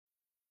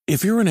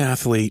If you're an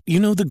athlete, you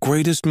know the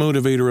greatest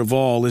motivator of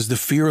all is the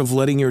fear of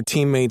letting your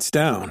teammates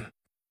down.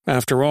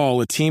 After all,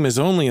 a team is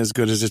only as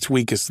good as its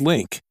weakest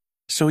link.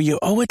 So you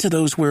owe it to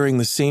those wearing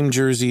the same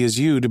jersey as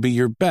you to be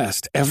your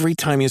best every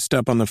time you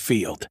step on the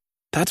field.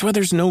 That's why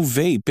there's no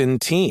vape in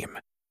team.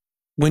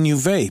 When you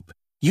vape,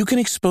 you can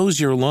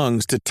expose your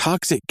lungs to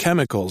toxic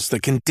chemicals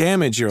that can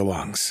damage your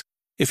lungs.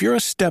 If you're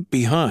a step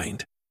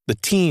behind, the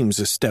team's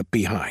a step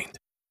behind.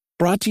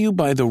 Brought to you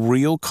by The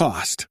Real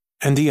Cost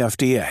and the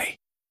FDA.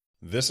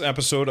 This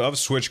episode of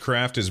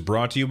Switchcraft is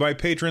brought to you by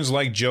patrons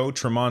like Joe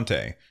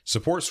Tremonte.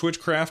 Support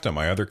Switchcraft and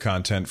my other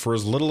content for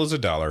as little as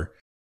 $1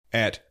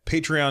 at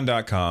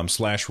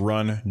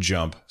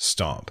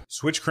patreon.com/runjumpstomp.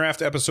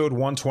 Switchcraft episode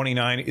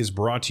 129 is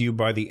brought to you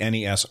by the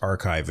NES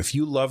Archive. If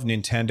you love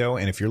Nintendo,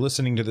 and if you're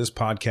listening to this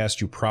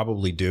podcast, you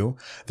probably do,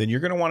 then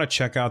you're going to want to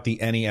check out the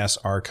NES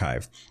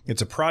Archive.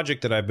 It's a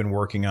project that I've been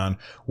working on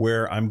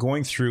where I'm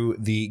going through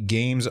the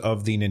games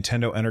of the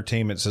Nintendo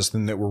Entertainment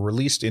System that were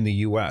released in the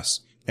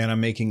US. And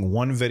I'm making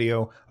one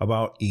video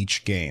about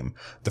each game.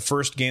 The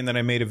first game that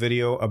I made a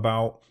video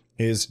about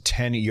is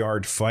 10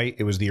 Yard Fight.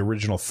 It was the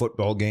original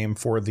football game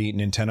for the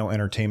Nintendo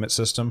Entertainment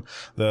System.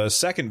 The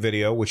second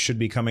video, which should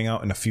be coming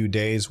out in a few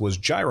days, was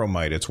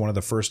Gyromite. It's one of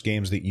the first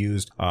games that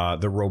used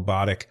the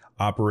robotic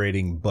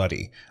operating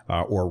buddy,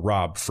 or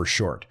Rob for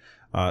short.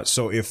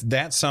 So if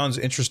that sounds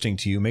interesting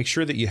to you, make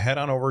sure that you head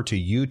on over to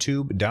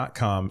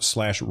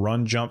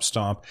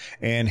youtube.com/runjumpstomp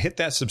and hit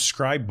that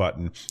subscribe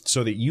button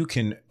so that you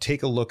can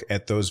take a look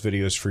at those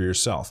videos for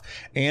yourself.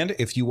 And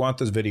if you want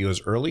those videos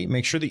early,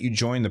 make sure that you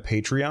join the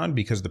Patreon,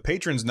 because the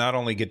patrons not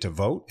only get to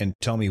vote and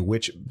tell me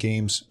which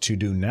games to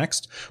do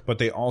next, but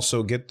they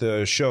also get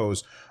the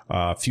shows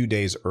a few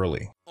days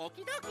early.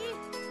 Okie dokie.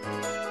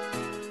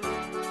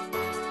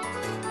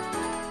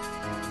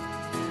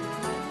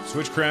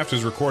 Switchcraft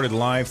is recorded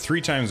live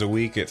 3 times a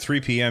week at 3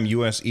 p.m.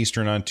 U.S.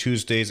 Eastern on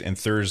Tuesdays and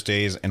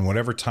Thursdays, and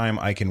whatever time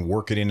I can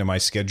work it into my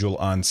schedule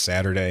on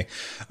Saturday.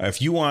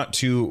 If you want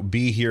to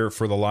be here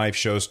for the live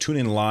shows, tune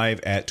in live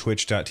at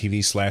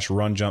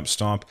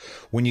twitch.tv/runjumpstomp.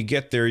 When you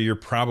get there, you're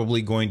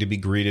probably going to be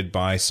greeted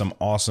by some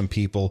awesome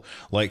people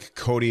like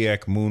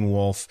Kodiak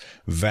Moonwolf,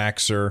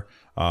 Vaxer,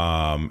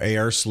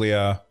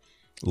 Aerslia,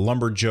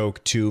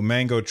 Lumberjoke 2,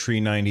 Mango Tree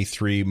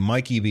 93,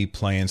 Mikey B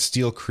Playing,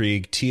 Steel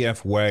Krieg,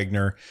 TF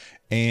Wagner,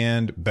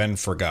 and Ben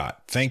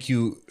Forgot. Thank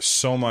you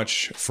so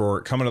much for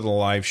coming to the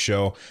live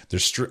show.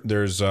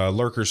 There's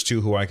lurkers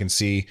too who I can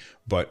see,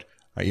 but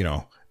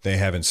they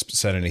haven't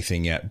said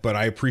anything yet. But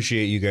I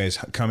appreciate you guys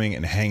coming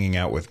and hanging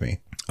out with me.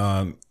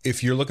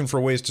 If you're looking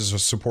for ways to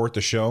support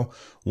the show,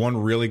 one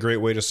really great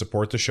way to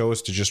support the show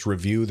is to just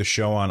review the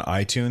show on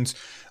iTunes.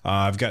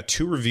 I've got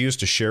 2 reviews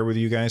to share with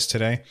you guys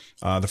today.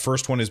 The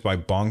first one is by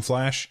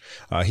Bongflash.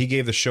 He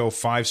gave the show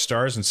 5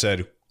 stars and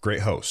said,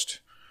 "Great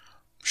host.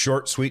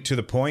 Short, sweet, to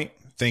the point.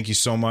 Thank you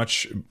so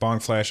much,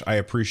 Bongflash. I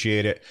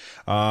appreciate it."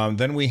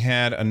 Then we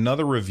had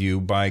another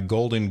review by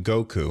Golden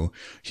Goku.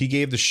 He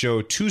gave the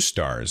show 2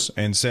 stars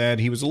and said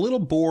he was a little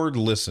bored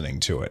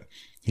listening to it.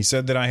 He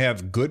said that I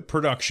have good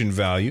production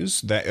values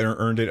that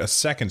earned it a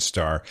 2nd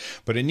star,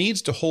 but it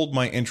needs to hold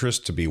my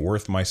interest to be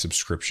worth my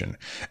subscription.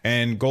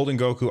 And Golden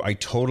Goku, I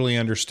totally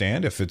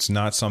understand. If it's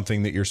not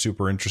something that you're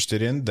super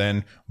interested in,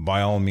 then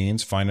by all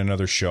means find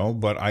another show.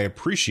 But I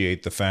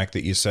appreciate the fact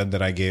that you said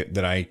that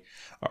I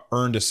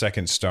earned a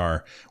 2nd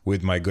star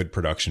with my good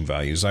production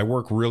values. I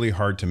work really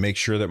hard to make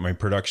sure that my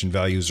production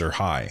values are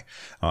high.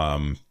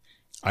 I'm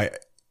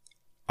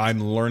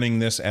learning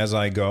this as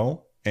I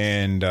go,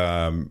 and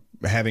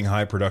having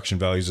high production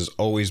values has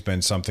always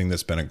been something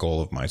that's been a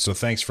goal of mine. So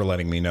thanks for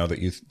letting me know that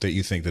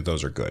you think that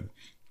those are good.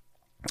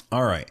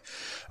 All right.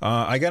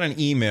 I got an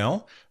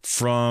email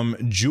from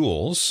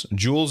Jules.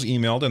 Jules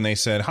emailed and they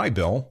said, "Hi,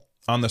 Bill.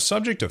 On the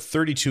subject of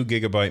 32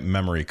 gigabyte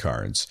memory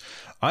cards,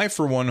 I,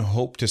 for one,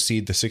 hope to see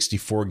the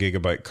 64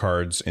 gigabyte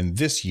cards in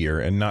this year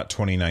and not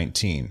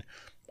 2019.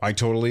 I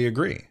totally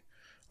agree."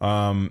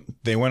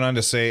 They went on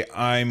to say,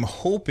 "I'm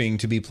hoping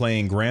to be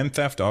playing Grand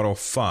Theft Auto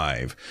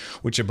 5,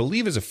 which I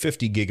believe is a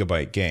 50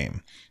 gigabyte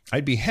game.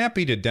 I'd be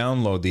happy to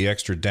download the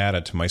extra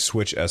data to my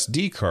Switch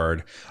SD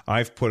card.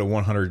 I've put a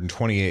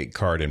 128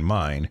 card in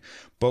mine,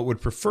 but would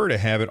prefer to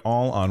have it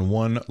all on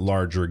one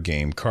larger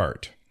game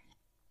cart.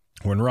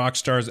 When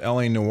Rockstar's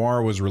LA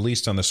Noire was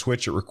released on the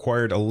Switch, it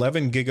required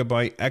 11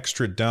 gigabyte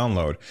extra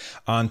download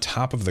on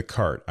top of the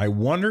cart. I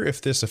wonder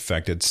if this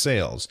affected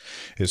sales.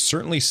 It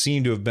certainly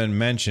seemed to have been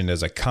mentioned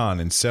as a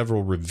con in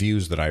several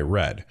reviews that I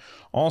read.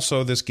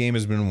 Also, this game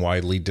has been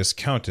widely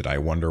discounted. I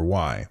wonder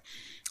why.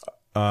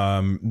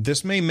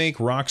 This may make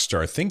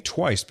Rockstar think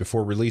twice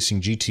before releasing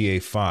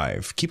GTA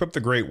 5. Keep up the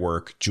great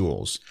work,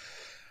 Jules."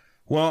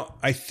 Well,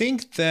 I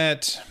think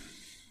that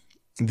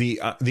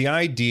the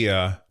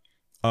idea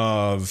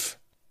of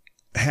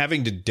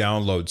having to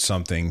download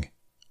something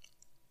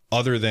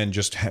other than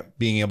just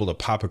being able to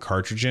pop a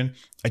cartridge in,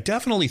 I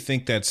definitely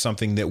think that's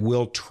something that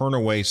will turn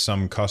away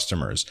some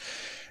customers.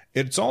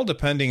 It's all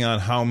depending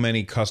on how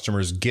many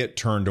customers get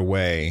turned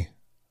away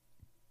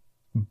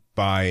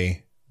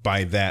by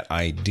that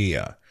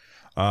idea.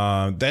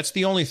 That's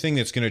the only thing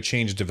that's going to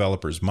change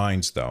developers'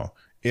 minds, though.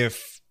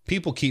 If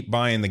people keep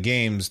buying the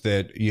games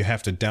that you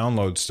have to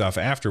download stuff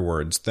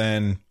afterwards,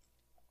 then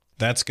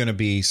that's going to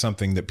be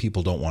something that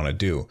people don't want to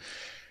do.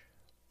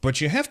 But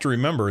you have to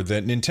remember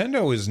that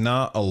Nintendo is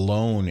not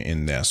alone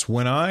in this.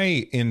 When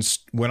I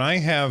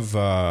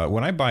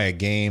buy a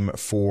game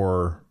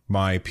for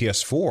my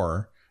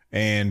PS4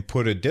 and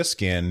put a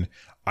disc in,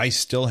 I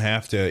still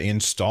have to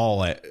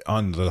install it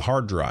on the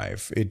hard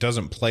drive. It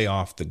doesn't play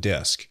off the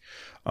disc.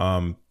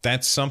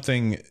 That's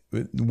something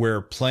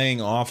where playing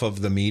off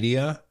of the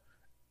media,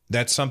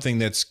 that's something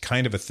that's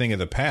kind of a thing of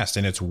the past,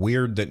 and it's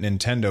weird that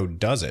Nintendo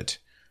does it.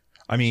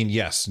 I mean,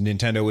 yes,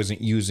 Nintendo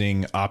isn't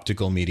using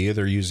optical media.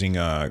 They're using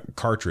a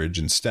cartridge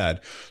instead.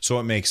 So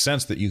it makes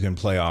sense that you can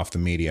play off the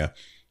media.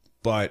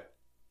 But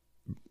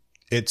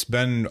it's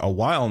been a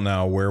while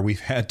now where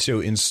we've had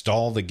to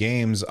install the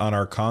games on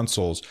our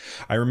consoles.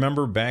 I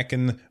remember back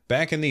in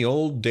the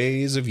old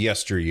days of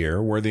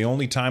yesteryear, where the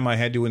only time I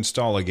had to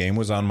install a game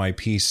was on my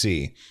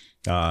PC.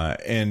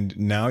 And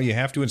now you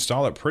have to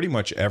install it pretty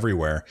much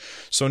everywhere.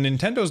 So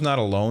Nintendo's not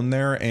alone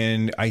there.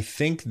 And I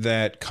think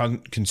that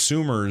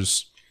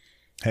consumers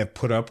have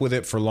put up with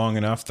it for long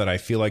enough that I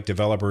feel like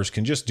developers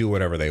can just do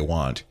whatever they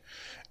want.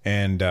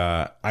 And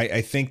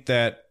I think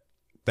that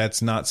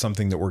that's not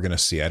something that we're going to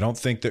see. I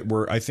think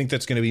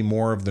that's going to be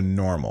more of the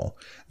normal,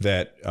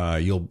 that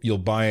you'll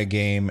buy a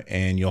game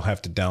and you'll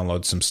have to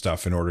download some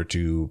stuff in order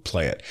to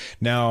play it.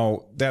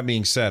 Now, that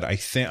being said,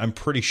 I'm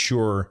pretty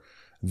sure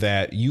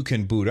that you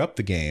can boot up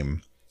the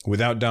game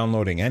without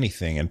downloading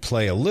anything and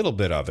play a little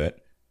bit of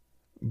it,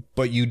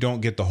 but you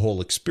don't get the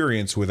whole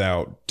experience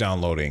without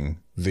downloading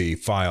the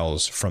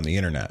files from the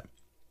internet.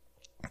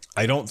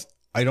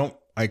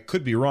 I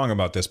could be wrong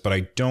about this, but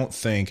I don't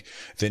think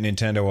that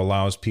Nintendo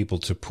allows people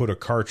to put a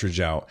cartridge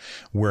out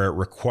where it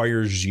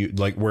requires you,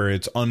 like where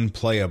it's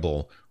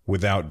unplayable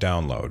without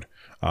download.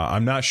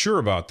 I'm not sure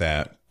about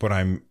that, but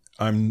I'm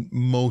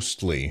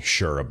mostly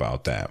sure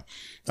about that.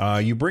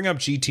 You bring up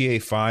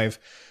GTA 5,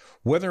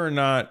 whether or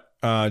not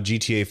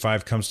GTA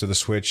 5 comes to the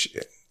Switch,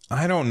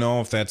 I don't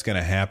know if that's going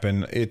to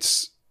happen.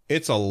 It's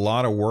a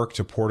lot of work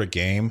to port a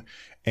game,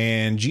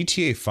 and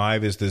GTA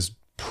 5 is this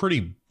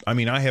pretty, I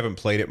mean, I haven't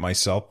played it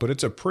myself, but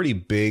it's a pretty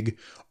big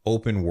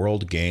open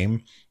world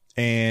game.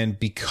 And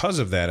because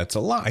of that,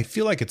 I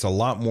feel like it's a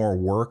lot more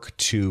work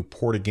to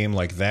port a game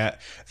like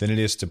that than it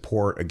is to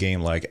port a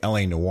game like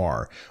LA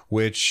Noire,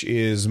 which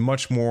is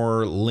much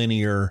more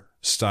linear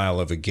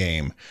style of a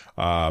game,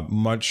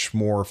 much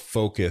more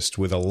focused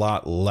with a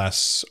lot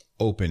less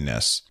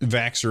openness.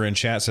 Vaxer in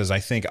chat says, I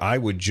think I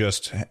would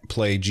just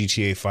play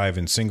GTA 5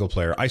 in single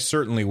player. I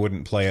certainly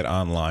wouldn't play it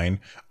online.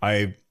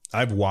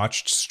 I've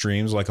watched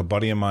streams, like a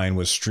buddy of mine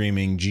was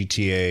streaming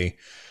GTA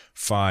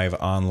 5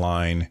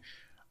 online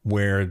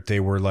where they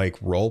were like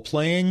role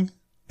playing,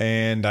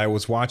 and I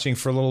was watching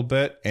for a little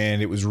bit,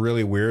 and it was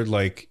really weird.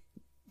 Like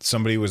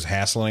somebody was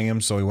hassling him,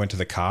 so he went to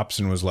the cops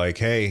and was like,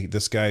 hey,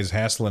 this guy's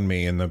hassling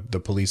me. And the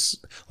police,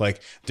 like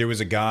there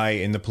was a guy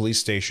in the police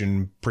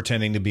station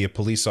pretending to be a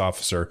police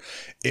officer.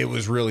 It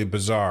was really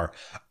bizarre.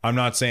 I'm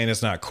not saying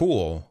it's not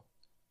cool,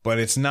 but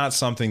it's not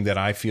something that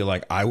I feel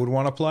like I would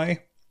want to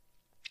play.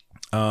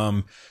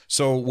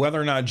 So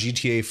whether or not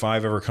GTA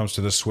 5 ever comes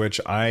to the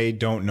Switch, I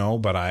don't know,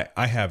 but I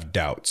have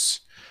doubts.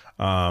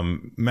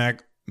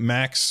 Max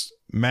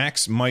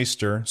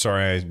Meister,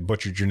 sorry, I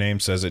butchered your name,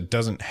 says it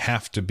doesn't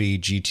have to be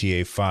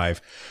GTA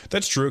 5.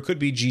 That's true. It could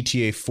be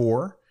GTA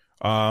 4,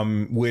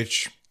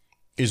 which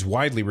is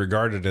widely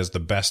regarded as the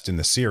best in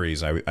the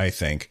series, I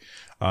think.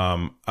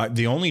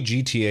 The only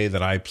GTA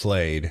that I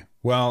played,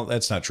 well,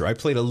 that's not true. I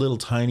played a little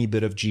tiny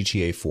bit of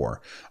GTA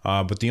 4,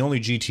 but the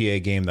only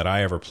GTA game that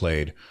I ever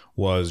played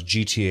was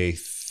GTA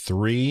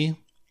 3,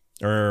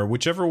 or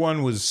whichever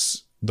one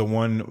was the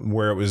one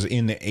where it was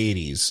in the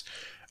 80s.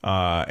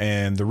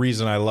 And the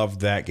reason I loved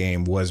that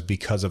game was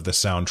because of the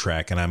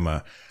soundtrack, and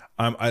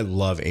I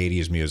love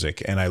 80s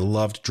music, and I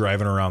loved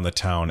driving around the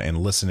town and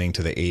listening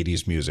to the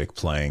 80s music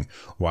playing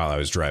while I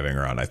was driving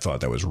around. I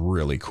thought that was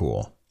really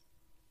cool.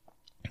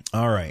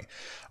 All right.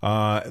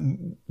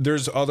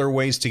 There's other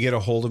ways to get a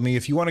hold of me.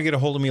 If you want to get a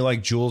hold of me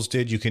like Jules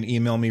did, you can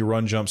email me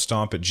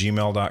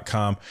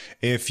runjumpstomp@gmail.com.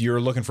 If you're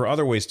looking for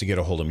other ways to get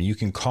a hold of me, you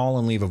can call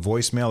and leave a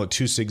voicemail at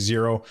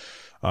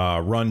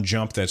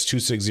 260-RUN-JUMP. That's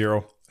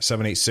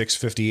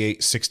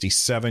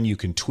 260-786-5867. You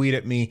can tweet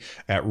at me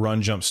at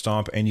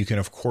RunJumpStomp, and you can,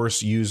 of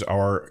course, use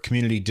our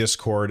community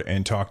Discord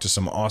and talk to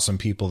some awesome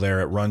people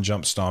there at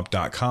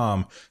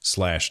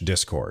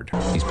runjumpstomp.com/Discord.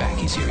 He's back,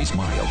 he's here, he's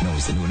Mario. No,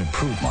 he's the new and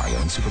improved Mario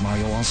in Super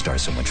Mario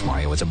All-Stars. So much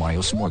Mario, it's a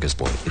Mario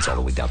smorgasbord. It's all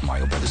the way down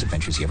Mario Brothers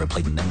Adventures you ever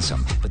played and then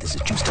some. But this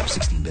is juiced up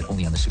 16-bit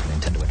only on the Super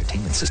Nintendo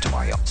Entertainment System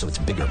Mario. So it's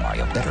bigger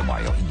Mario, better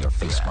Mario, in your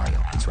face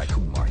Mario. It's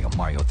Raccoon Mario,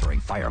 Mario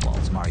throwing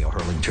fireballs, Mario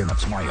hurling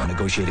turnips, Mario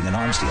negotiating an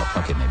arms deal.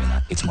 Okay, maybe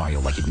not. It's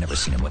Mario like you've never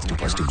seen him with 2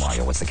 + 2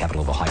 Mario. What's the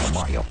capital of Ohio?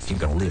 Mario. You're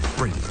gonna live,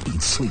 breathe,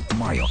 eat, sleep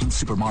Mario in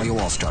Super Mario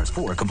All-Stars.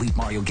 4 complete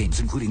Mario games,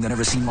 including the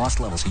never-seen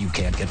lost levels. You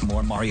can't get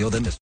more Mario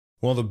than this.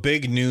 Well, the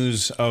big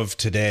news of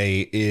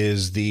today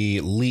is the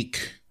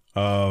leak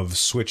of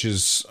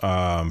Switch's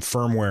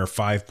firmware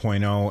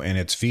 5.0 and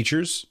its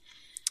features.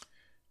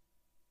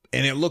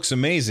 And it looks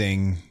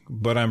amazing,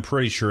 but I'm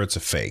pretty sure it's a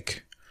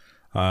fake,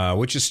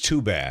 which is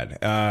too bad.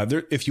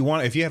 If you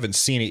haven't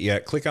seen it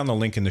yet, click on the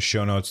link in the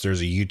show notes.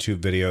 There's a YouTube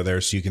video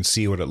there so you can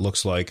see what it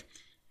looks like.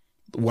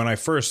 When I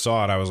first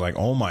saw it, I was like,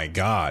 oh my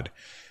God,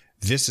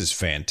 this is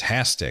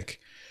fantastic.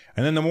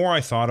 And then the more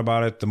I thought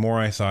about it, the more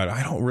I thought,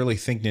 I don't really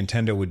think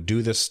Nintendo would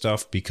do this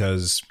stuff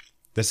because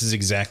this is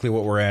exactly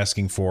what we're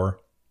asking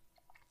for.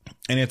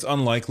 And it's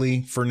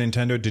unlikely for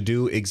Nintendo to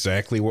do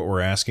exactly what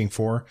we're asking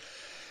for.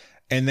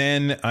 And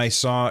then I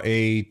saw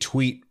a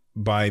tweet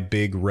by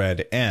Big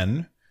Red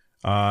N,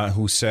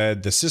 who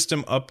said they said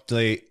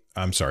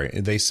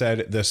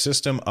the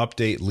system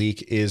update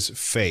leak is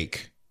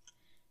fake.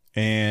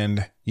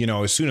 And,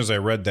 as soon as I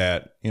read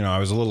that, I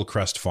was a little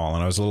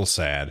crestfallen. I was a little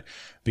sad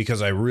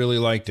because I really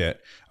liked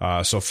it.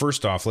 So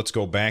first off, let's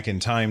go back in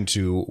time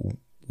to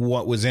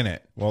what was in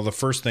it. Well, the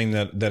first thing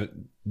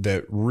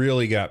that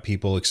really got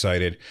people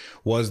excited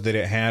was that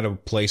it had a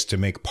place to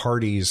make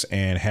parties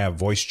and have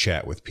voice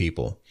chat with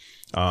people,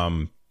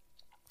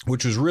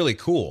 which was really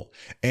cool.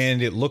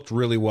 And it looked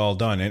really well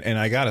done. And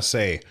I got to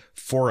say,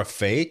 for a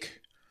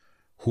fake,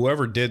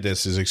 whoever did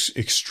this is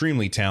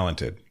extremely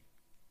talented.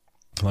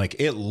 Like,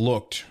 it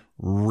looked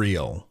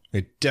real.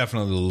 It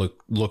definitely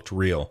looked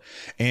real.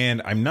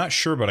 And I'm not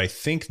sure, but I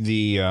think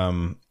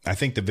the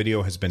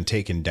video has been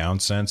taken down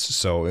since,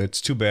 so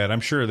it's too bad.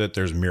 I'm sure that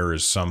there's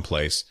mirrors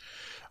someplace.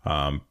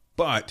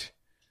 But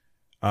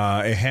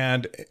it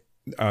had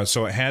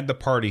the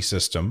party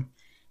system.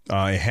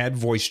 It had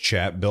voice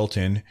chat built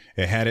in.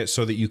 It had it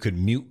so that you could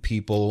mute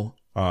people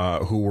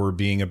who were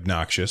being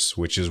obnoxious,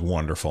 which is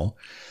wonderful.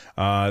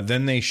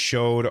 Then they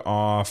showed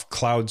off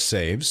cloud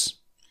saves.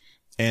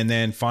 And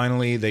then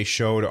finally they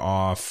showed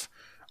off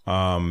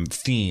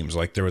themes,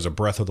 like there was a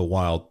Breath of the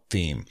Wild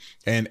theme,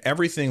 and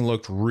everything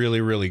looked really,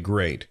 really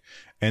great.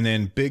 And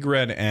then Big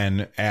Red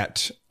N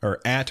at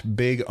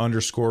big_red_n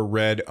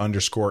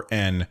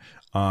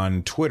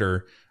on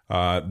Twitter,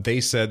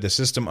 they said the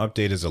system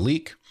update is a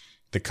leak.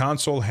 The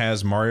console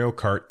has Mario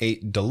Kart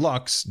 8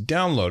 Deluxe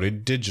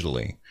downloaded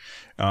digitally.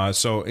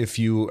 So if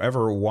you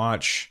ever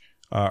watch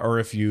or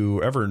if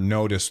you ever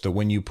notice that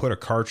when you put a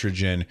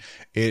cartridge in,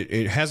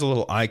 it has a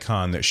little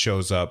icon that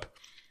shows up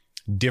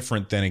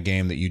different than a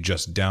game that you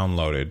just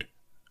downloaded.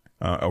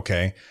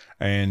 Okay.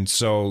 And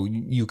so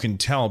you can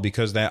tell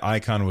because that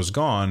icon was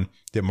gone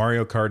that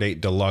Mario Kart 8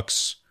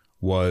 Deluxe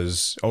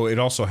was, it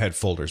also had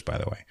folders, by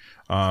the way.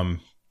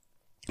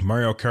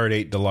 Mario Kart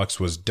 8 Deluxe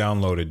was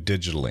downloaded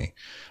digitally.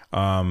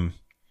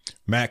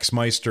 Max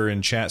Meister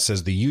in chat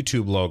says the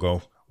YouTube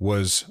logo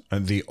was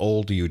the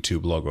old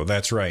YouTube logo.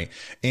 That's right.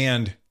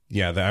 And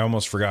yeah, I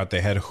almost forgot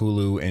they had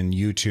Hulu and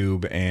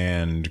YouTube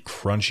and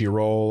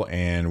Crunchyroll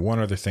and one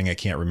other thing I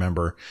can't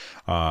remember,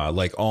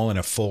 like all in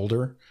a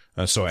folder.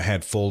 So it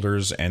had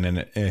folders and then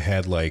it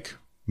had like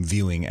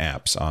viewing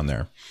apps on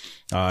there.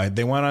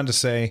 They went on to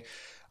say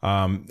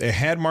it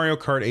had Mario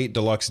Kart 8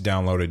 Deluxe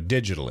downloaded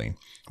digitally,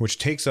 which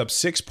takes up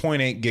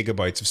 6.8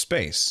 gigabytes of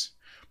space.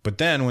 But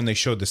then when they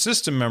showed the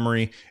system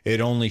memory,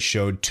 it only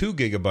showed 2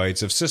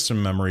 gigabytes of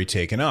system memory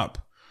taken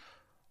up.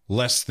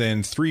 Less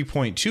than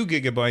 3.2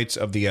 gigabytes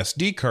of the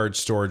SD card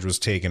storage was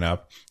taken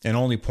up, and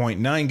only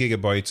 0.9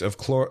 gigabytes of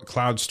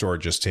cloud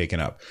storage is taken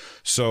up.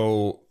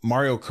 So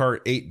Mario Kart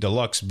 8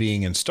 Deluxe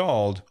being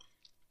installed,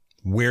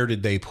 where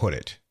did they put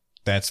it?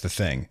 That's the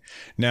thing.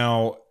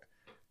 Now,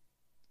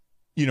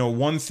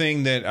 one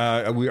thing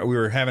that we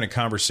were having a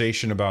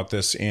conversation about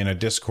this in a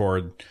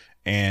Discord,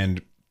 and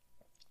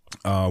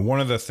one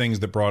of the things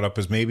that brought up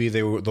is maybe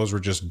those were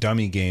just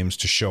dummy games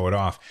to show it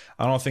off.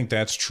 I don't think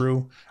that's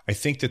true. I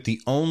think that the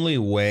only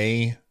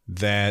way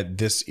that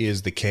this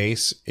is the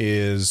case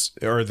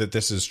that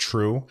this is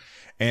true,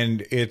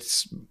 and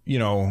it's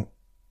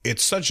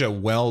such a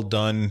well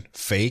done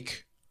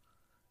fake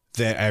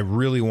that I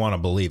really want to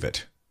believe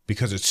it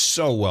because it's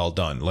so well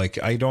done. Like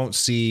I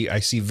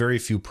see very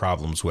few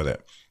problems with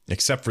it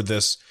except for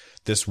this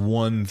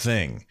one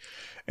thing.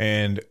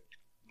 And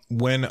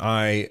when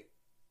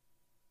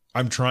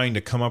I'm trying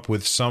to come up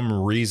with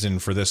some reason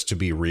for this to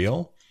be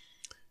real.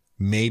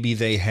 Maybe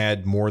they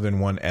had more than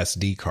one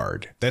SD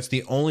card. That's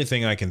the only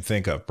thing I can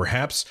think of.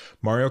 Perhaps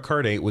Mario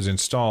Kart 8 was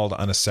installed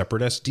on a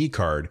separate SD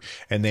card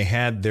and they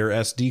had their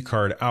SD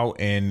card out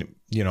and,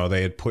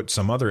 they had put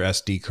some other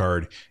SD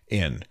card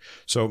in.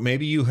 So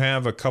maybe you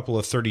have a couple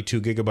of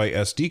 32 gigabyte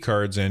SD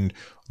cards and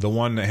the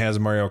one that has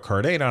Mario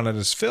Kart 8 on it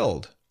is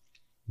filled.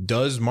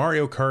 Does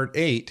Mario Kart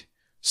 8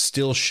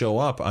 still show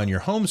up on your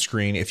home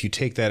screen if you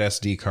take that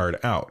SD card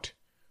out?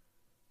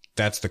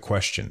 That's the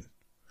question.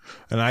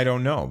 And I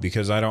don't know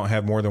because I don't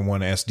have more than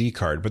one SD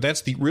card, but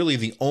that's really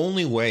the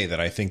only way that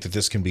I think that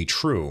this can be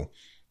true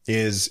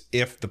is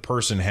if the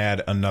person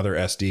had another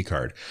SD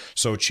card.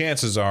 So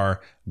chances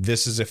are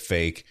this is a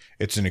fake.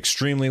 It's an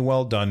extremely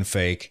well done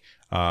fake.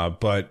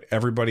 But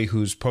everybody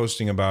who's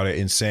posting about it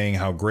and saying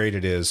how great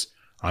it is,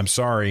 I'm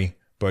sorry,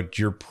 but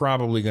you're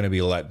probably going to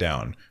be let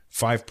down.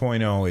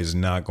 5.0 is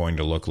not going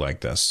to look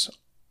like this.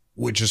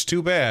 which is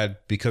too bad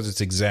because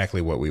it's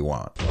exactly what we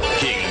want.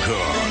 King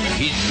Kong,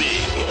 he's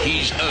big,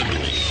 he's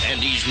ugly, and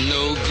he's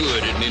no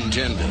good at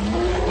Nintendo.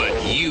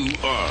 But you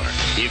are.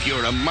 If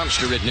you're a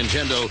monster at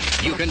Nintendo,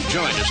 you can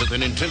join us at the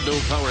Nintendo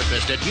Power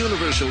Fest at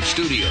Universal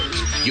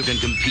Studios. You can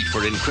compete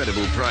for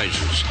incredible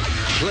prizes,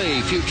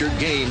 play future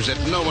games that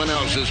no one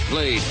else has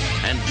played,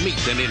 and meet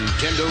the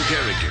Nintendo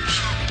characters.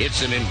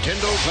 It's the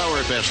Nintendo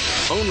Power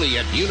Fest, only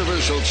at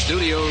Universal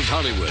Studios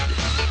Hollywood.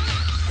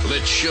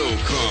 Let's show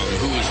Kong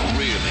who's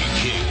really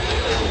king.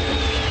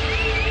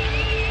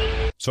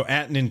 So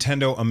at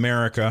Nintendo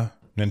America,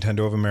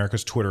 Nintendo of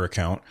America's Twitter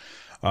account,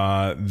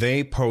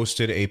 they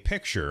posted a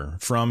picture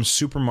from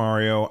Super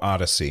Mario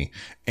Odyssey.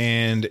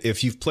 And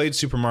if you've played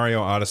Super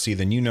Mario Odyssey,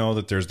 then you know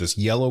that there's this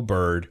yellow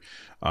bird.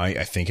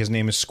 I think his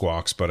name is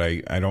Squawks, but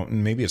I don't,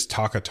 maybe it's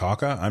Taka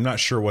Taka. I'm not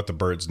sure what the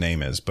bird's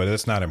name is, but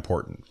it's not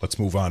important. Let's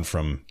move on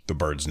from the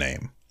bird's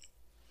name.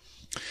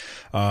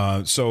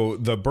 So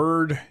the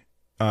bird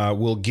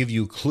will give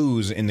you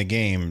clues in the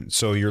game.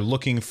 So you're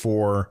looking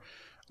for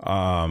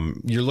a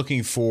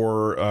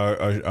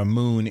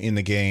moon in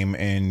the game,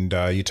 and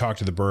you talk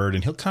to the bird,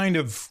 and he'll kind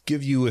of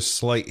give you a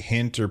slight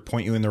hint or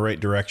point you in the right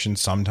direction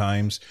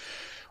sometimes.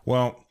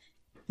 Well,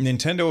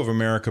 Nintendo of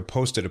America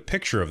posted a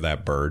picture of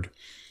that bird,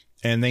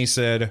 and they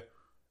said,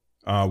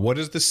 what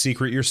is the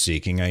secret you're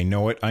seeking? I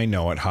know it,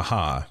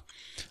 haha.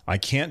 I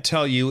can't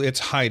tell you, it's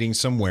hiding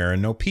somewhere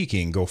and no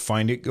peeking. Go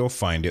find it,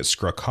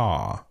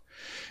 Scracaw.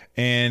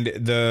 And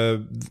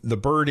the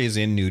bird is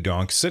in New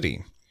Donk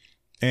City.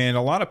 And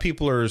a lot of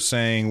people are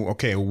saying,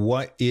 okay,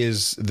 what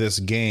is this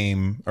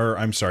game, or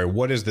I'm sorry,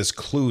 what is this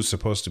clue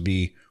supposed to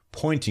be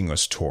pointing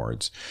us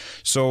towards?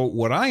 So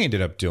what I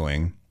ended up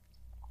doing,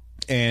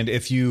 and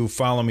if you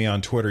follow me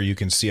on Twitter, you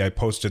can see I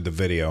posted the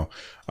video.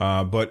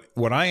 But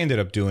what I ended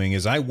up doing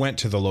is I went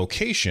to the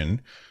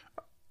location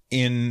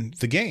in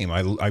the game.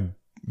 I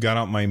got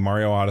out my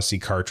Mario Odyssey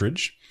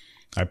cartridge.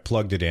 I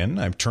plugged it in.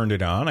 I turned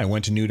it on. I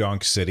went to New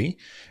Donk City,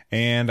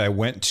 and I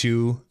went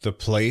to the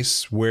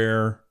place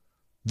where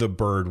the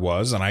bird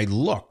was, and I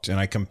looked and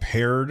I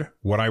compared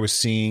what I was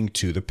seeing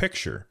to the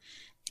picture,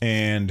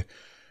 and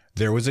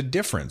there was a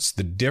difference.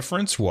 The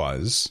difference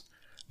was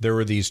there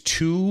were these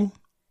two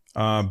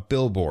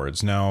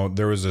billboards. Now,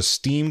 there was a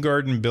Steam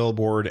Garden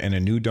billboard and a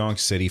New Donk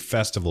City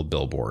Festival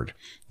billboard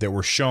that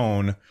were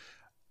shown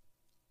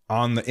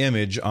on the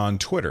image on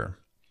Twitter.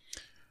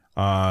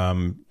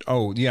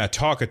 Oh yeah,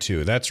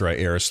 Talkatoo. That's right,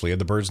 Arislia.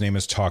 The bird's name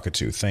is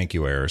Talkatoo. Thank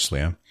you,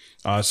 Arislia.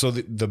 So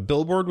the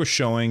billboard was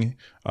showing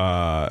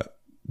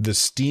the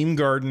Steam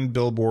Garden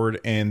billboard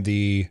and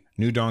the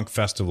New Donk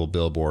Festival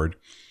billboard,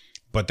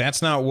 but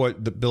that's not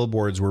what the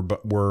billboards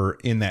were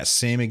in that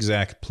same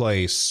exact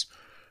place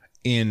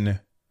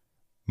in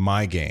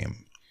my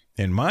game.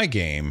 In my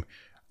game,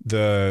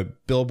 the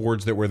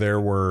billboards that were there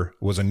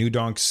was a New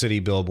Donk City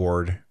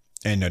billboard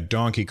and a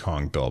Donkey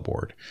Kong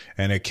billboard,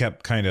 and it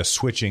kept kind of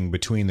switching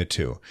between the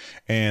two.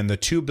 And the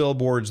two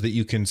billboards that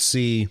you can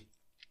see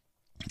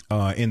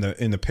in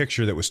the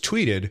picture that was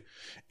tweeted,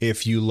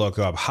 if you look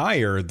up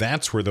higher,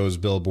 that's where those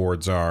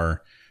billboards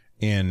are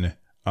in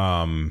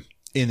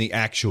the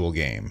actual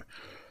game.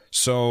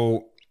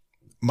 So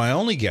my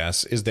only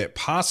guess is that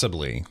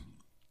possibly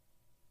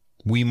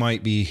we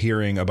might be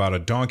hearing about a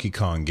Donkey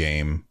Kong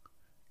game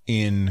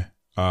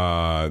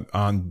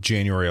on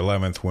January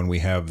 11th when we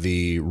have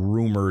the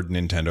rumored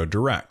Nintendo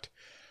Direct.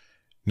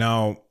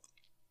 Now,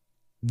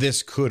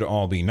 this could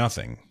all be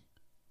nothing.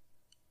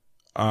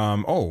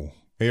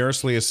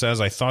 Arislia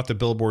says, I thought the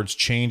billboards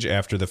change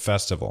after the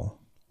festival.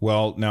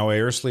 Well, now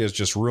Arislia has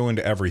just ruined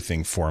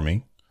everything for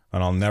me,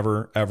 and I'll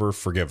never, ever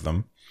forgive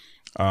them.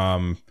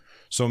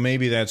 So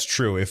maybe that's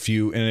true. If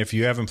you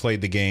haven't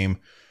played the game,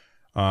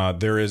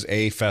 there is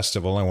a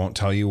festival. I won't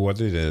tell you what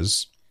it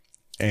is.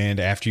 And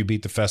after you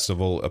beat the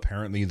festival,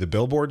 apparently the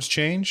billboards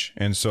change.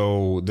 And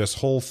so this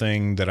whole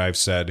thing that I've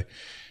said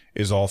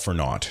is all for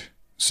naught.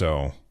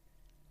 So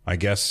I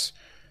guess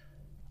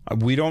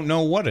we don't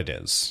know what it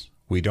is.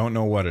 We don't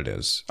know what it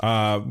is.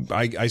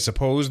 I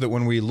suppose that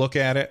when we look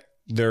at it,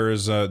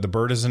 the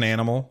bird is an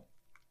animal,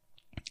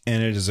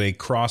 and it is a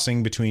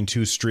crossing between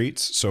two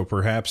streets. So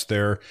perhaps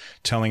they're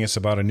telling us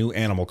about a new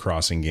Animal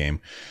Crossing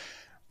game.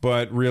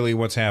 But really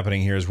what's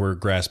happening here is we're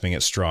grasping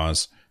at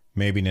straws.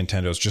 Maybe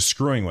Nintendo's just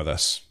screwing with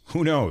us.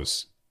 Who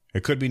knows?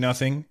 It could be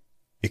nothing.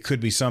 It could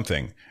be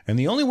something. And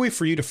the only way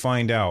for you to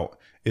find out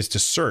is to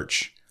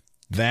search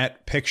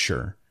that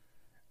picture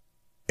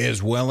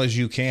as well as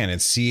you can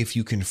and see if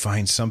you can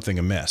find something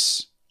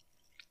amiss.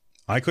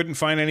 I couldn't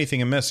find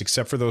anything amiss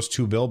except for those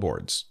two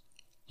billboards.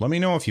 Let me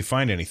know if you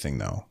find anything,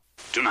 though.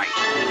 Tonight,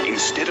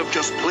 instead of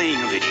just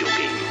playing a video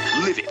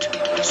game, live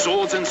it.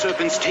 Swords and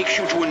Serpents takes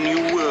you to a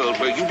new world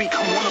where you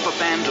become one of a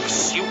band of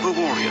super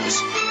warriors.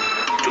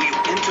 Do you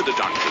enter the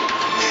dungeon,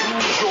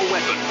 choose your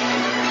weapon,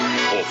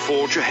 or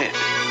forge ahead?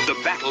 The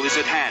battle is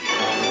at hand.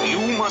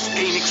 You must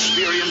gain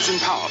experience and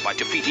power by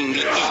defeating the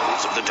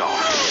evils of the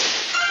dark.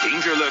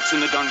 Danger lurks in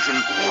the dungeon,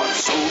 but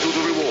so do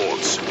the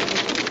rewards.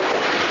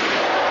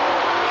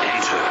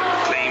 Enter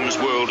Claim's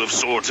World of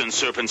Swords and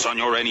Serpents on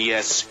your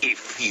NES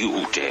if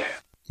you dare.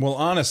 Well,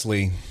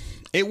 honestly,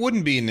 it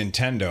wouldn't be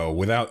Nintendo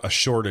without a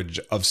shortage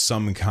of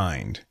some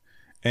kind.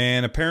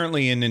 And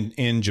apparently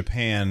in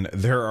Japan,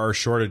 there are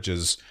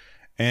shortages.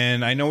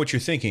 And I know what you're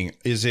thinking.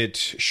 Is it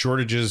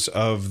shortages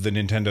of the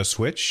Nintendo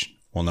Switch?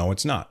 Well, no,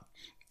 it's not.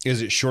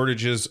 Is it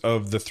shortages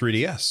of the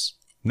 3DS?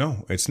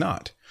 No, it's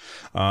not.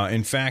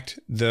 In fact,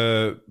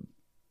 the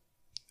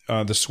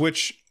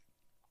Switch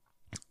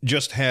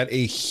just had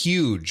a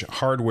huge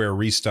hardware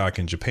restock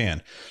in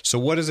Japan. So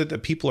what is it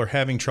that people are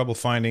having trouble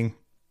finding?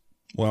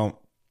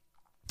 Well,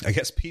 I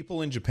guess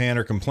people in Japan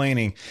are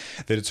complaining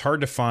that it's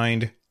hard to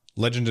find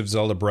Legend of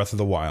Zelda Breath of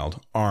the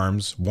Wild,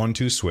 ARMS,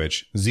 1-2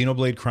 Switch,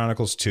 Xenoblade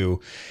Chronicles 2,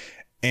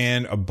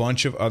 and a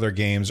bunch of other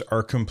games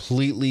are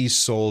completely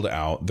sold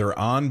out. They're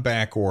on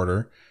back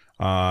order,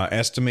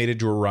 estimated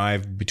to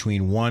arrive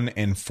between 1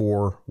 and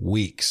 4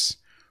 weeks,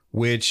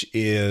 which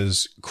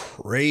is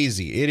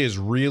crazy. It is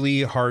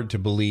really hard to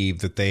believe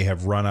that they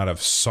have run out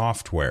of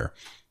software.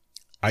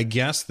 I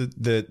guess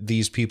that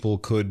these people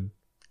could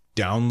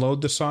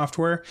download the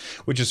software,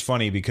 which is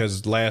funny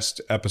because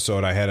last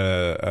episode I had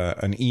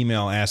an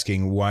email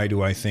asking what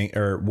do I think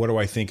of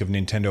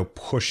Nintendo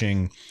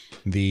pushing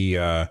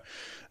the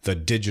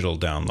digital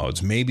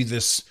downloads. Maybe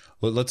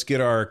let's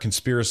get our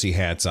conspiracy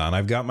hats on.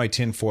 I've got my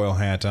tinfoil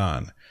hat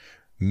on.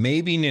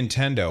 Maybe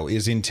Nintendo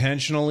is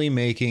intentionally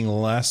making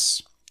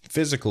less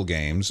physical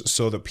games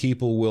so that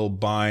people will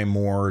buy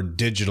more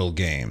digital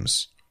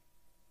games.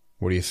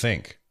 What do you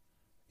think?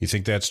 You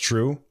think that's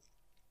true?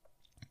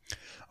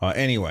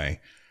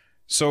 Anyway,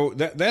 so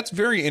that's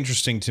very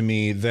interesting to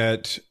me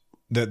that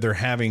they're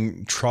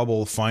having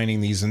trouble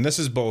finding these, and this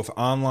is both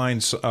online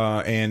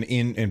and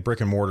in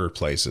brick and mortar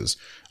places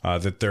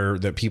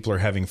that people are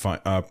having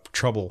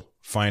trouble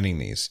finding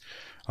these.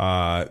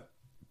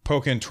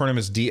 Pokken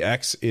Tournaments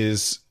DX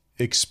is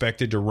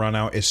expected to run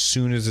out as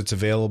soon as it's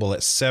available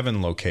at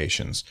 7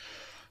 locations.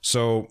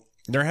 So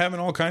they're having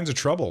all kinds of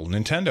trouble.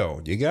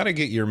 Nintendo, you got to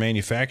get your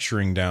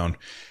manufacturing down.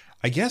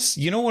 I guess,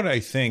 you know what I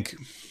think?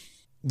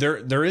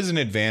 There is an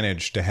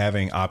advantage to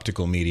having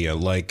optical media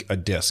like a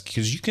disc,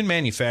 because you can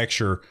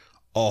manufacture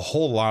a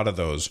whole lot of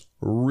those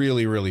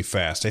really, really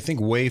fast. I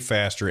think way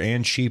faster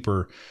and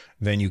cheaper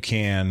than you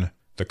can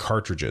the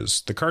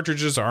cartridges. The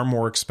cartridges are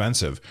more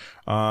expensive.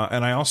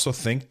 And I also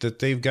think that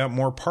they've got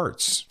more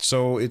parts.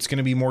 So it's going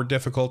to be more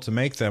difficult to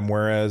make them,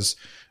 whereas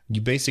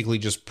you basically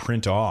just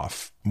print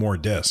off more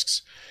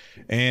discs.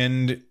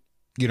 And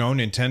you know,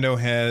 Nintendo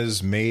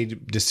has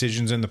made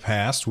decisions in the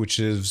past which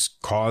has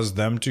caused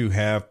them to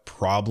have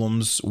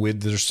problems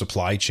with their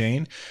supply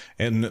chain.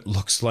 And it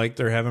looks like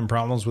they're having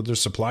problems with their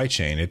supply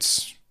chain.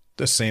 It's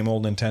the same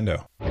old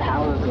Nintendo.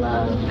 Power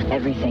Glove.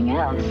 Everything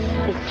else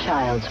is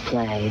child's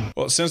play.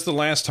 Well, since the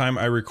last time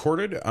I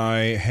recorded,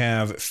 I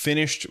have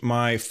finished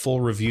my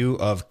full review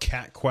of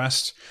Cat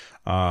Quest.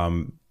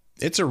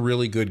 It's a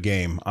really good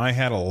game. I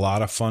had a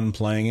lot of fun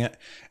playing it.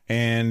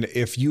 And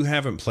if you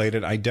haven't played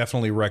it, I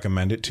definitely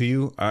recommend it to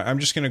you. I'm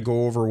just going to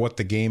go over what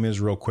the game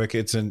is real quick.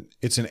 It's a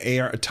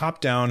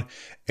top-down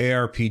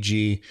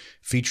ARPG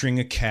featuring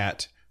a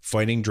cat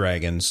fighting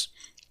dragons.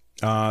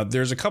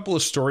 There's a couple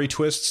of story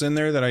twists in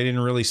there that I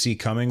didn't really see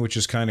coming, which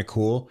is kind of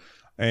cool.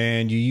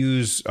 And you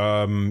use,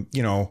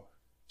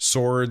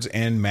 swords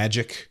and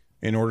magic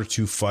in order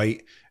to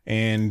fight.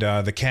 And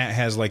the cat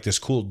has like this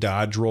cool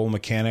dodge roll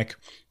mechanic.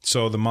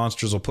 So the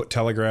monsters will put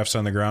telegraphs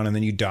on the ground and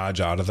then you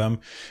dodge out of them.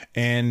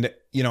 And,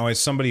 you know, as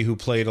somebody who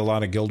played a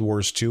lot of Guild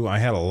Wars 2,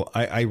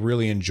 I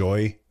really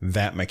enjoy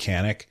that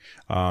mechanic.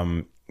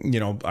 I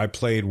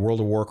played World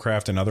of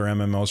Warcraft and other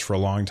MMOs for a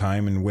long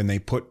time. And when they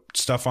put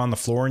stuff on the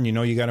floor and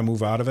you got to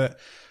move out of it,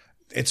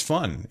 it's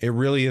fun. It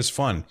really is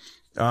fun.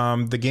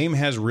 The game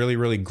has really,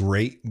 really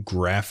great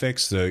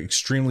graphics, the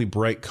extremely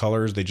bright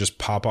colors. They just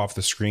pop off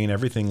the screen.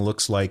 Everything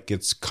looks like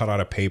it's cut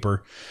out of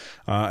paper.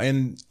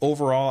 And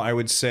overall, I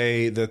would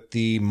say that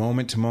the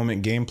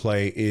moment-to-moment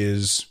gameplay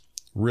is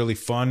really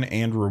fun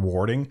and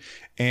rewarding.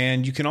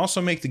 And you can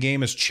also make the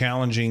game as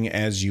challenging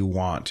as you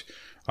want.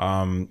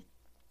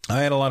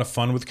 I had a lot of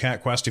fun with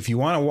Cat Quest. If you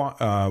want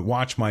to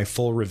watch my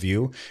full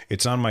review,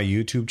 it's on my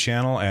YouTube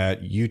channel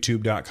at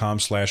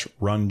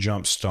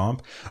youtube.com/runjumpstomp,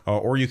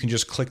 or you can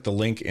just click the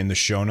link in the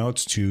show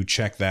notes to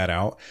check that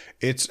out.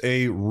 It's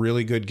a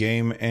really good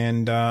game,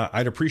 and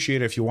I'd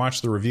appreciate it if you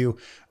watch the review.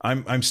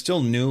 I'm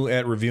still new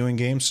at reviewing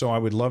games, so I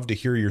would love to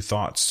hear your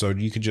thoughts. So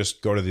you could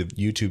just go to the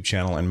YouTube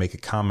channel and make a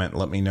comment.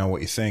 Let me know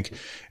what you think.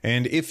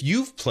 And if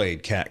you've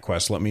played Cat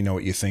Quest, let me know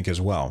what you think as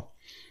well.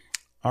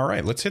 All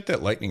right, let's hit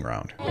that lightning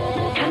round.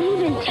 Have you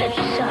been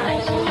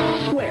Tetris-sized?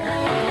 Square,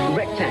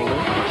 rectangle,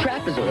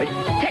 trapezoid,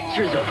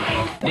 texturezoid.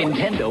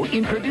 Nintendo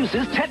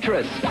introduces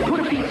Tetris. Put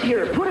a piece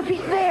here, put a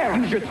piece there.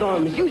 Use your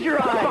thumbs, use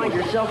your eyes. Find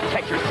yourself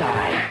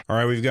Tetris-sized. All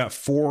right, we've got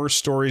 4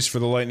 stories for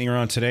the lightning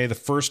round today. The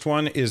first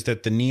one is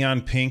that the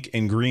neon pink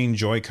and green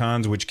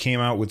Joy-Cons, which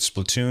came out with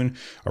Splatoon,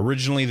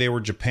 originally they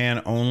were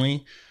Japan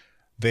only.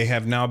 They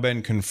have now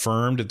been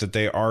confirmed that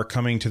they are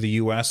coming to the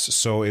U.S.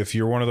 So if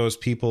you're one of those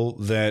people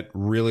that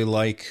really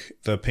like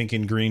the pink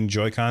and green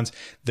Joy-Cons,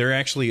 they're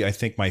actually, I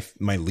think,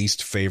 my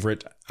least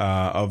favorite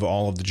of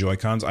all of the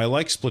Joy-Cons. I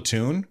like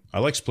Splatoon. I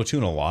like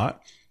Splatoon a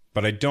lot,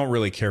 but I don't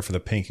really care for the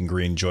pink and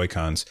green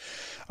Joy-Cons.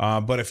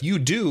 But if you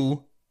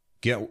do,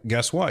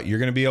 guess what? You're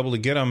going to be able to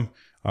get them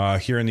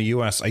here in the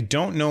U.S. I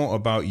don't know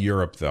about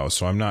Europe, though,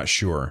 so I'm not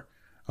sure.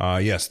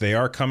 Yes, they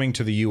are coming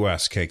to the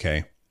U.S.,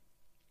 KK.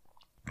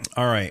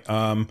 All right.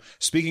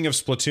 Speaking of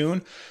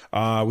Splatoon,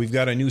 we've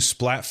got a new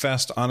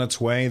Splatfest on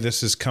its way.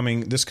 This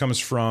comes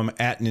from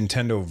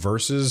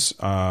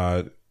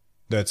 @NintendoVersus.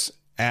 That's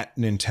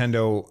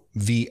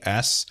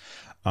 @NintendoVS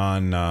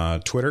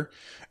on Twitter.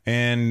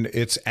 And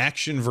it's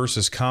action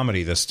versus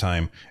comedy this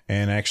time.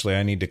 And actually,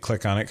 I need to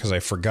click on it because I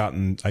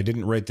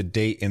didn't write the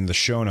date in the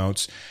show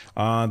notes.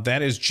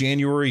 That is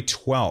January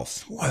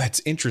 12th. Wow, that's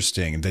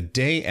interesting. The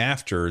day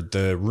after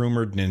the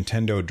rumored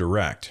Nintendo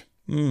Direct.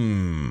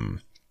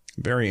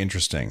 Very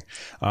interesting.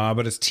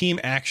 But it's team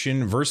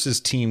action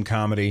versus team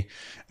comedy.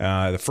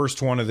 The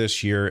first one of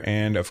this year.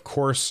 And of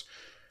course,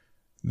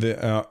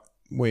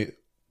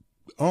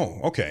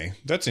 okay.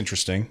 That's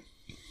interesting.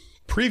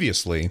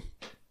 Previously,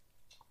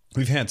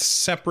 we've had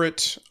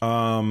separate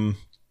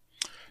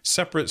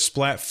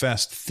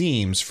Splatfest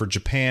themes for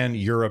Japan,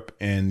 Europe,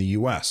 and the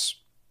US.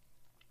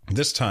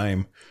 This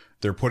time,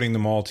 they're putting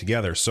them all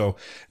together. So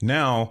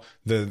now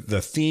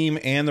the theme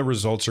and the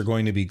results are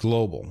going to be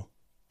global.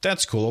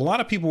 That's cool. A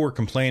lot of people were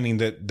complaining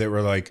that they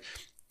were like,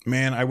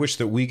 man, I wish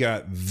that we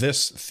got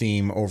this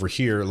theme over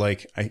here.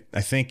 Like,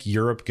 I think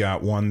Europe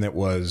got one that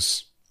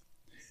was,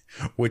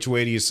 which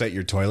way do you set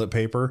your toilet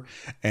paper?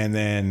 And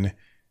then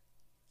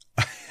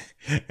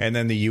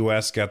the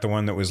US got the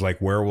one that was like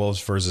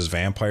werewolves versus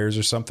vampires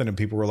or something. And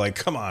people were like,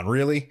 come on,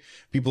 really?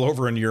 People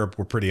over in Europe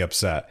were pretty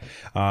upset.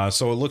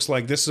 So it looks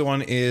like this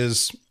one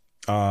is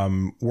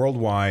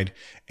worldwide,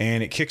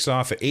 and it kicks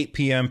off at 8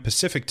 p.m.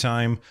 Pacific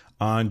time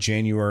on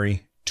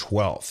January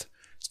 12th.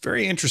 It's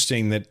very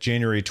interesting that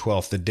January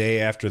 12th, the day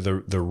after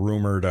the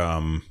rumored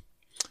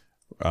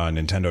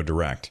Nintendo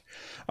Direct.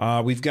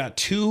 We've got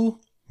 2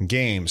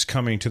 games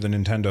coming to the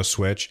Nintendo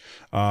Switch.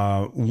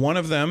 One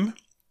of them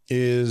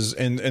is,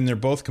 and they're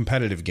both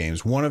competitive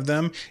games. One of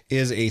them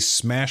is a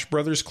Smash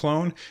Brothers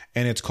clone,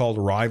 and it's called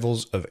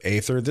Rivals of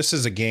Aether. This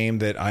is a game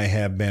that I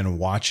have been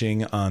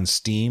watching on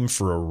Steam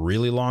for a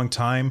really long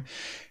time.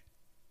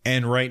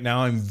 And right now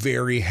I'm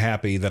very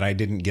happy that I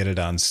didn't get it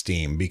on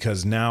Steam,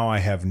 because now I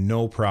have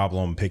no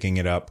problem picking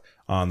it up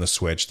on the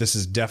Switch. This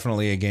is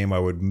definitely a game I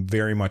would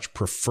very much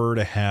prefer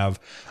to have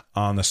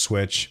on the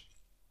Switch.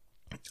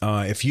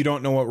 If you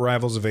don't know what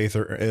Rivals of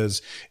Aether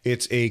is,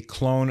 it's a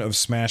clone of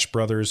Smash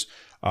Brothers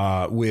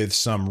with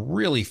some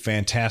really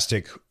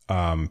fantastic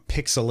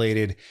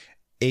pixelated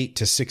 8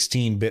 to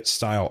 16-bit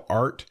style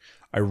art.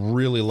 I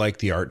really like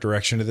the art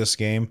direction of this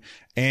game,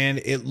 and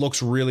it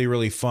looks really,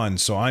 really fun.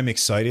 So I'm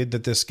excited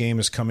that this game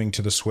is coming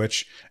to the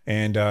Switch.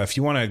 And if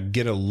you want to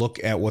get a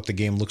look at what the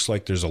game looks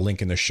like, there's a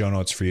link in the show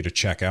notes for you to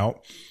check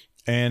out.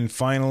 And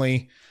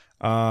finally,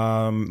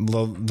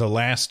 the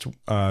last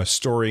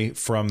story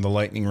from the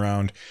lightning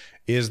round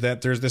is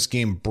that there's this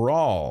game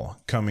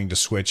Brawl coming to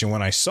Switch. And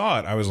when I saw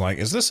it, I was like,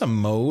 is this a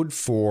mode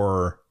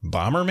for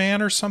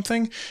Bomberman or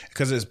something?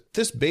 Because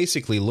this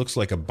basically looks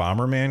like a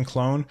Bomberman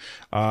clone.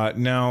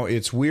 Now,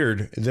 it's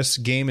weird. This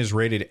game is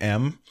rated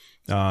M,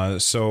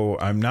 so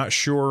I'm not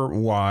sure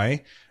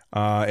why.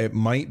 It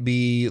might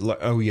be...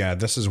 Oh, yeah,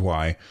 this is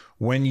why.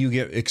 When you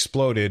get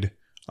exploded,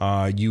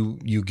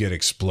 you get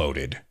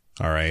exploded.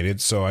 All right,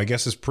 so I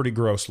guess it's pretty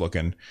gross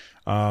looking.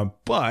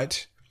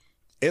 But...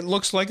 it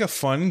looks like a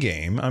fun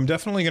game. I'm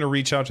definitely going to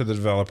reach out to the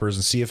developers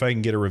and see if I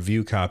can get a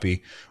review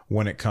copy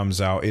when it comes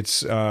out.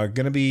 It's going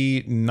to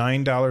be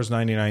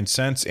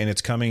 $9.99, and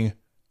it's coming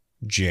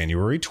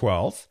January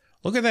 12th.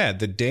 Look at that,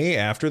 the day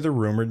after the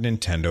rumored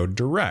Nintendo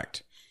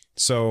Direct.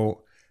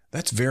 So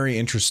that's very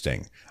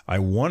interesting. I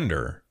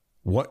wonder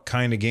what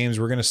kind of games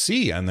we're going to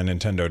see on the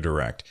Nintendo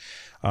Direct.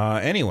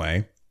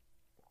 Anyway,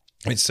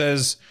 it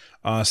says...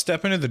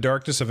 step into the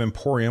darkness of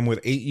Emporium with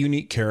 8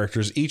 unique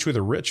characters, each with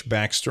a rich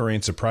backstory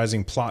and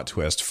surprising plot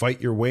twist.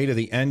 Fight your way to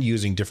the end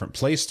using different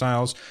play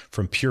styles,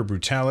 from pure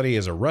brutality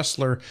as a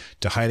wrestler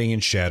to hiding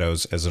in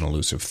shadows as an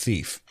elusive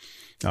thief.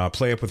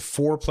 Play up with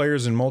 4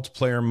 players in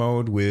multiplayer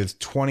mode with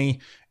 20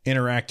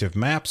 interactive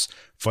maps.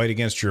 Fight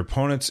against your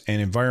opponents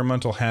and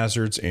environmental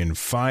hazards in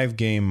 5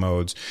 game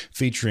modes,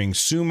 featuring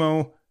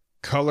sumo,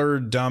 color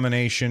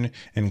domination,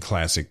 and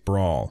classic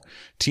brawl.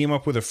 Team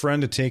up with a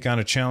friend to take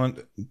a challenge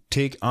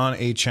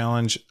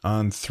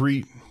on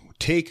 3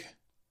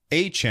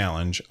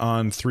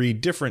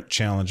 different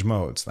challenge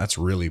modes. That's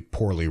really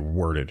poorly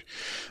worded.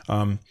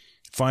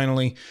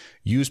 Finally,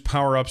 use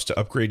power-ups to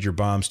upgrade your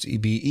bombs to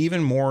be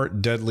even more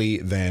deadly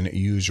than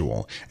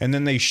usual. And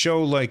then they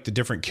show like the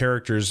different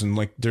characters, and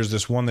like there's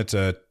this one that's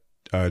a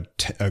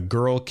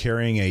girl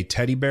carrying a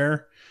teddy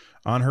bear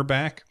on her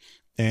back.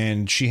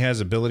 And she has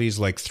abilities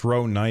like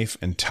throw, knife,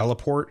 and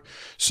teleport.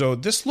 So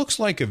this looks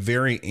like a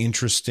very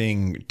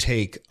interesting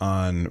take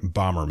on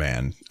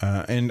Bomberman.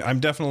 And I'm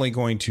definitely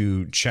going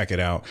to check it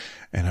out.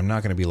 And I'm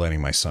not going to be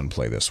letting my son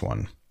play this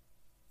one.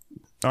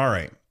 All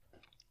right.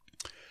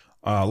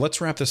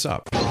 Let's wrap this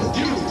up.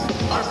 You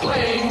are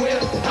playing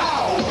with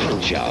power.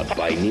 Punch-Out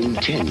by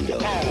Nintendo.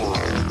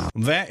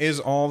 That is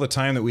all the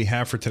time that we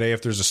have for today.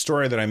 If there's a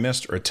story that I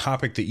missed or a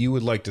topic that you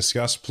would like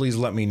discussed, please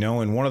let me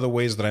know in one of the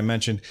ways that I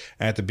mentioned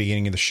at the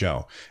beginning of the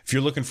show. If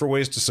you're looking for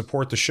ways to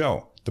support the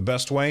show, the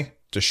best way,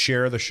 to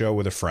share the show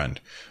with a friend.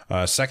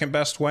 Second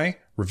best way,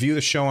 review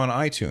the show on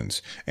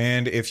iTunes.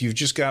 And if you've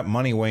just got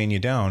money weighing you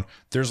down,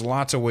 there's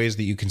lots of ways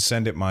that you can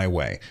send it my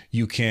way.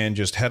 You can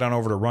just head on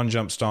over to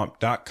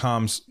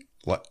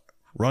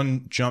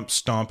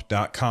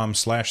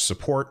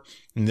runjumpstomp.com/support,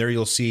 and there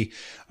you'll see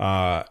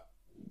my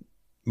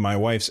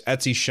wife's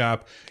Etsy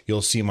shop.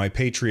 You'll see my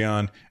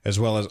Patreon, as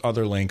well as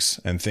other links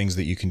and things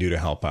that you can do to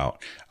help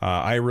out.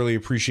 I really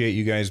appreciate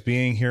you guys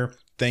being here.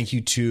 Thank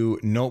you to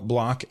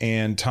Noteblock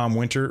and Tom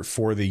Winter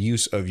for the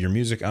use of your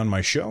music on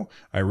my show.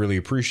 I really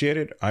appreciate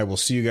it. I will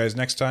see you guys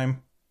next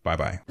time.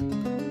 Bye-bye.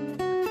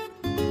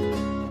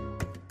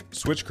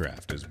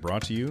 Switchcraft is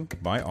brought to you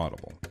by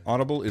Audible.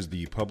 Audible is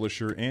the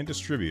publisher and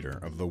distributor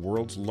of the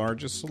world's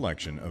largest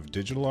selection of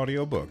digital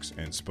audiobooks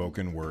and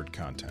spoken word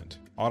content.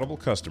 Audible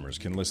customers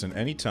can listen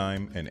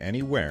anytime and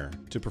anywhere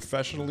to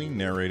professionally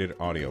narrated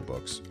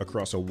audiobooks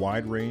across a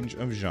wide range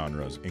of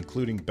genres,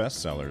 including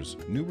bestsellers,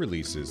 new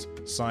releases,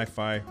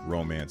 sci-fi,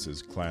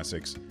 romances,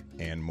 classics,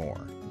 and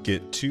more.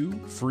 Get 2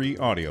 free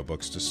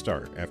audiobooks to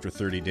start. After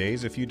 30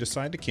 days, if you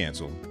decide to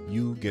cancel,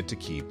 you get to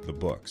keep the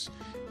books.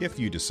 If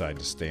you decide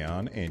to stay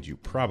on, and you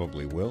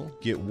probably will,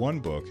 get 1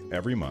 book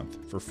every month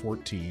for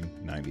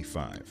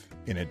 $14.95.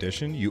 In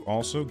addition, you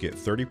also get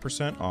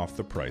 30% off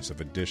the price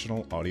of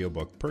additional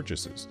audiobook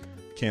purchases.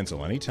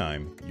 Cancel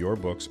anytime. Your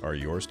books are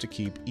yours to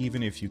keep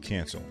even if you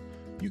cancel.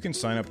 You can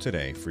sign up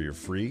today for your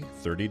free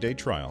 30-day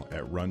trial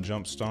at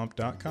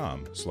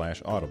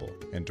runjumpstomp.com/audible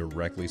and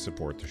directly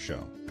support the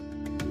show.